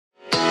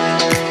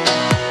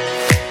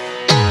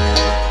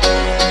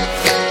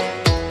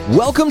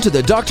Welcome to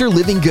the Dr.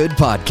 Living Good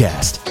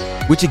podcast,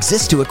 which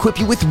exists to equip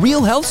you with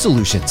real health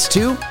solutions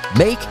to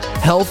make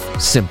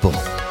health simple.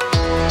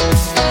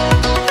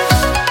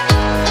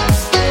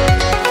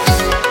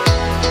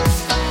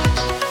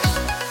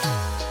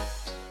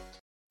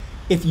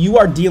 If you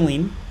are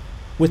dealing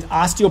with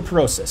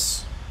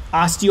osteoporosis,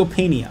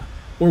 osteopenia,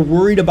 or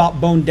worried about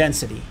bone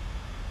density,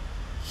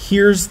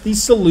 here's the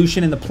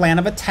solution and the plan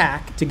of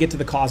attack to get to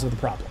the cause of the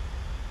problem.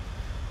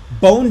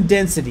 Bone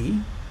density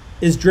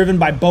is driven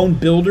by bone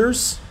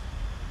builders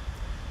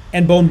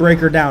and bone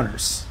breaker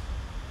downers.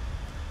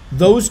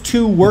 Those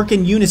two work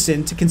in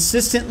unison to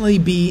consistently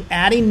be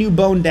adding new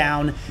bone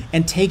down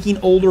and taking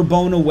older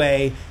bone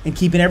away and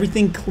keeping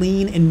everything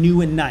clean and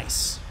new and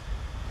nice.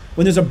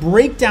 When there's a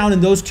breakdown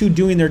in those two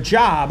doing their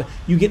job,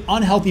 you get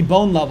unhealthy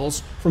bone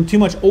levels from too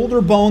much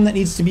older bone that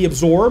needs to be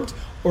absorbed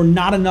or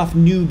not enough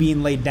new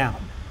being laid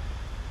down.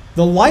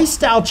 The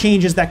lifestyle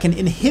changes that can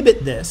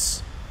inhibit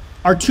this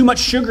are too much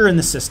sugar in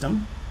the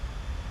system,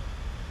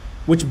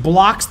 which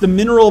blocks the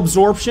mineral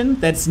absorption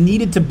that's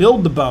needed to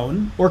build the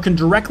bone, or can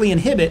directly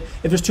inhibit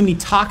if there's too many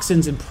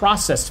toxins in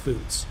processed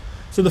foods.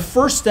 So the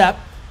first step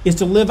is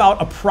to live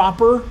out a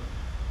proper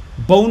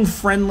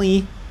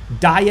bone-friendly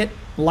diet,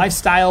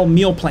 lifestyle,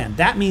 meal plan.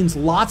 That means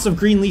lots of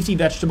green leafy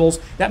vegetables.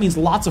 That means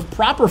lots of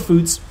proper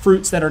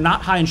fruits that are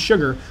not high in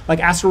sugar, like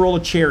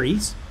acerola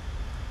cherries,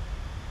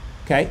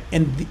 okay,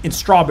 and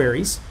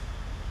strawberries.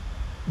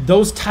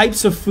 Those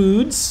types of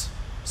foods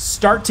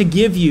start to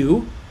give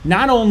you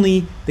not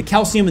only the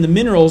calcium and the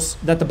minerals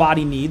that the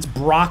body needs,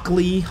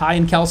 broccoli, high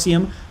in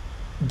calcium,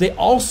 they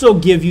also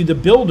give you the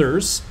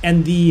builders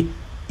and the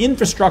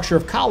infrastructure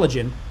of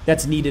collagen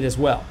that's needed as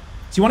well.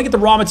 So you want to get the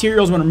raw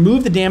materials, you want to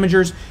remove the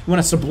damagers, you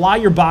want to supply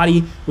your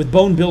body with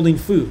bone building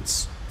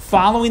foods.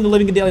 Following the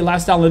Living Good Daily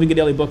Lifestyle, Living Good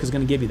Daily book is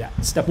going to give you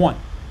that. Step one.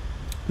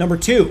 Number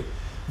two,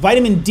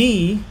 vitamin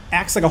D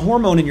acts like a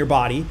hormone in your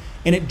body,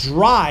 and it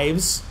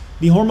drives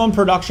the hormone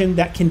production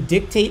that can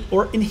dictate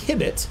or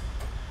inhibit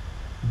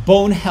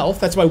bone health.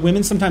 That's why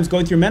women sometimes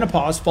going through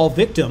menopause fall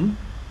victim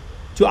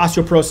to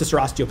osteoporosis or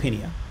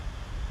osteopenia.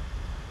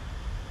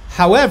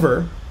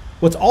 However,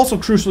 what's also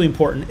crucially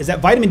important is that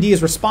vitamin D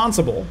is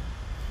responsible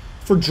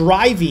for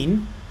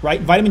driving, right,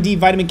 vitamin D,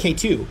 vitamin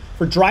K2,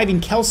 for driving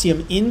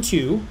calcium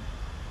into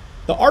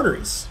the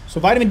arteries.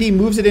 So vitamin D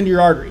moves it into your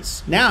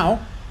arteries.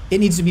 Now, it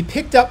needs to be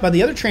picked up by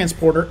the other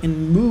transporter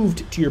and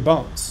moved to your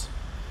bones,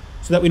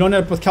 so that we don't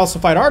end up with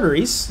calcified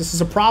arteries. This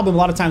is a problem a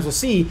lot of times we'll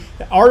see.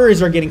 The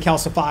arteries are getting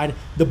calcified,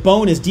 the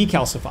bone is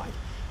decalcified.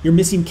 You're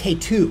missing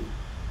K2.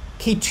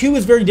 K2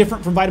 is very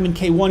different from vitamin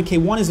K1.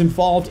 K1 is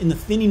involved in the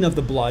thinning of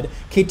the blood.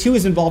 K2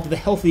 is involved with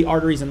the healthy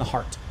arteries in the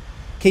heart.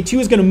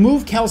 K2 is going to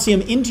move calcium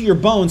into your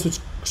bones, which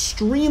is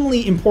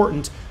extremely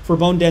important for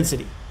bone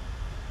density.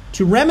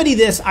 To remedy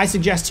this, I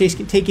suggest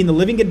taking the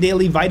Living Good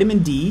Daily Vitamin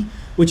D,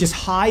 which is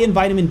high in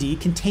vitamin D,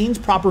 contains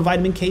proper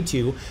vitamin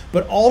K2,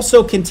 but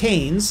also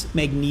contains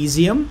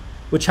magnesium,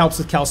 which helps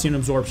with calcium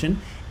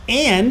absorption,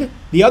 and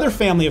the other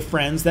family of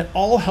friends that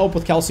all help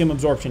with calcium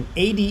absorption,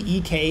 A, D,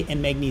 E, K,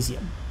 and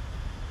magnesium.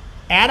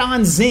 Add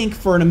on zinc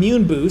for an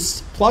immune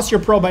boost, plus your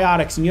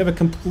probiotics, and you have a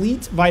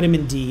complete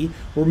vitamin D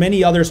where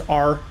many others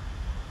are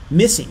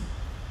missing.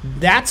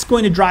 That's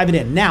going to drive it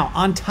in. Now,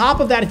 on top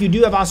of that, if you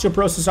do have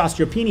osteoporosis,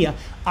 osteopenia,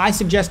 I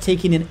suggest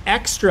taking an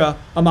extra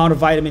amount of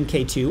vitamin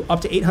K2, up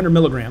to 800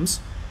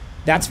 milligrams.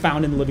 That's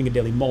found in the Living Good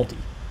Daily Multi.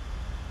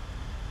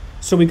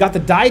 So we've got the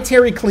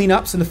dietary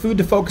cleanups and the food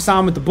to focus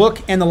on with the book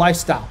and the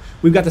lifestyle.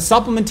 We've got the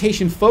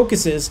supplementation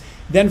focuses.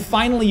 Then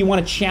finally, you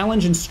want to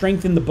challenge and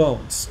strengthen the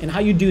bones. And how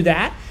you do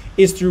that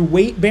is through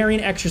weight-bearing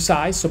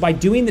exercise. So by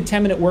doing the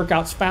 10-minute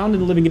workouts found in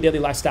the Living Good Daily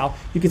Lifestyle,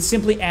 you could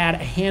simply add a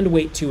hand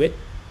weight to it.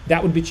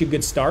 That would get you a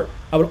good start.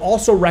 I would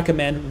also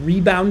recommend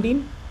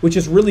rebounding, which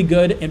is really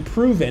good and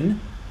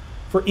proven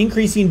for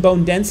increasing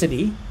bone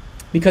density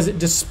because it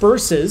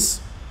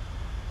disperses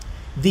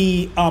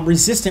the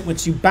resistance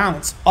which you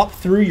bounce up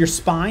through your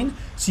spine.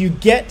 So you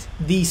get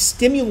the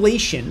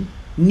stimulation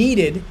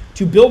needed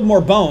to build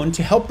more bone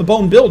to help the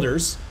bone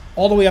builders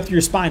all the way up through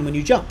your spine when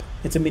you jump.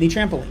 It's a mini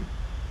trampoline.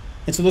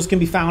 And so those can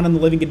be found in the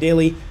Living Good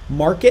Daily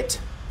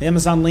Market, the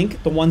Amazon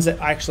link, the ones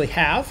that I actually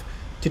have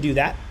to do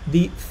that.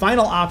 The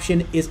final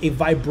option is a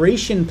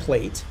vibration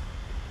plate.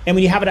 And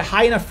when you have it at a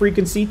high enough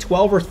frequency,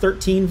 12 or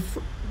 13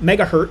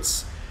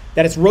 megahertz,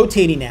 that it's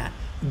rotating at,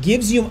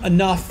 gives you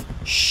enough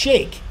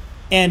shake.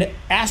 And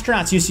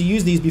astronauts used to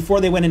use these before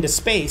they went into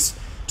space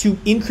to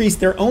increase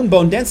their own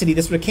bone density.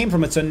 This is what it came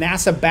from. It's a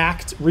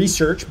NASA-backed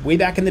research way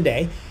back in the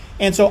day.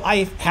 And so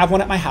I have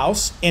one at my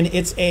house, and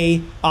it's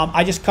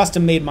I just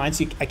custom made mine,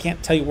 so I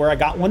can't tell you where I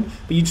got one,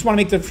 but you just want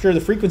to make sure the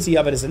frequency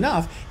of it is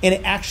enough, and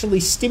it actually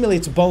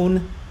stimulates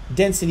bone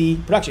density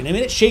production. I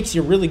mean, it shakes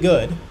you really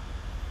good.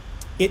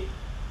 It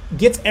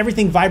gets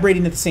everything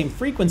vibrating at the same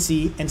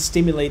frequency and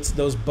stimulates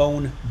those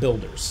bone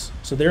builders.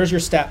 So there's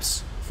your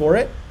steps for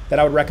it that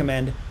I would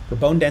recommend for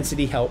bone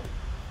density help,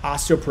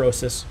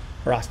 osteoporosis,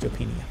 or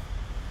osteopenia.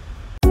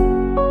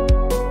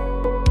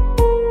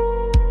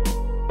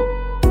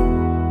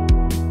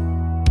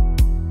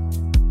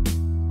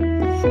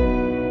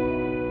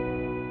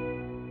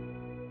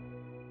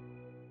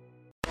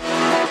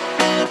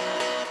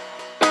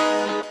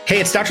 Hey,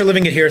 it's Dr.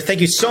 Livingood here.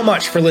 Thank you so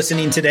much for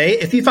listening today.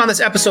 If you found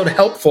this episode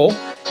helpful,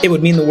 it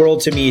would mean the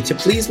world to me to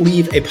please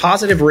leave a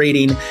positive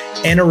rating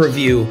and a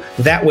review.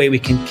 That way we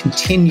can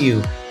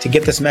continue to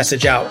get this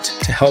message out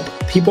to help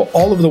people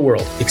all over the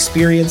world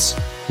experience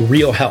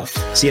real health.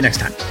 See you next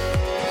time.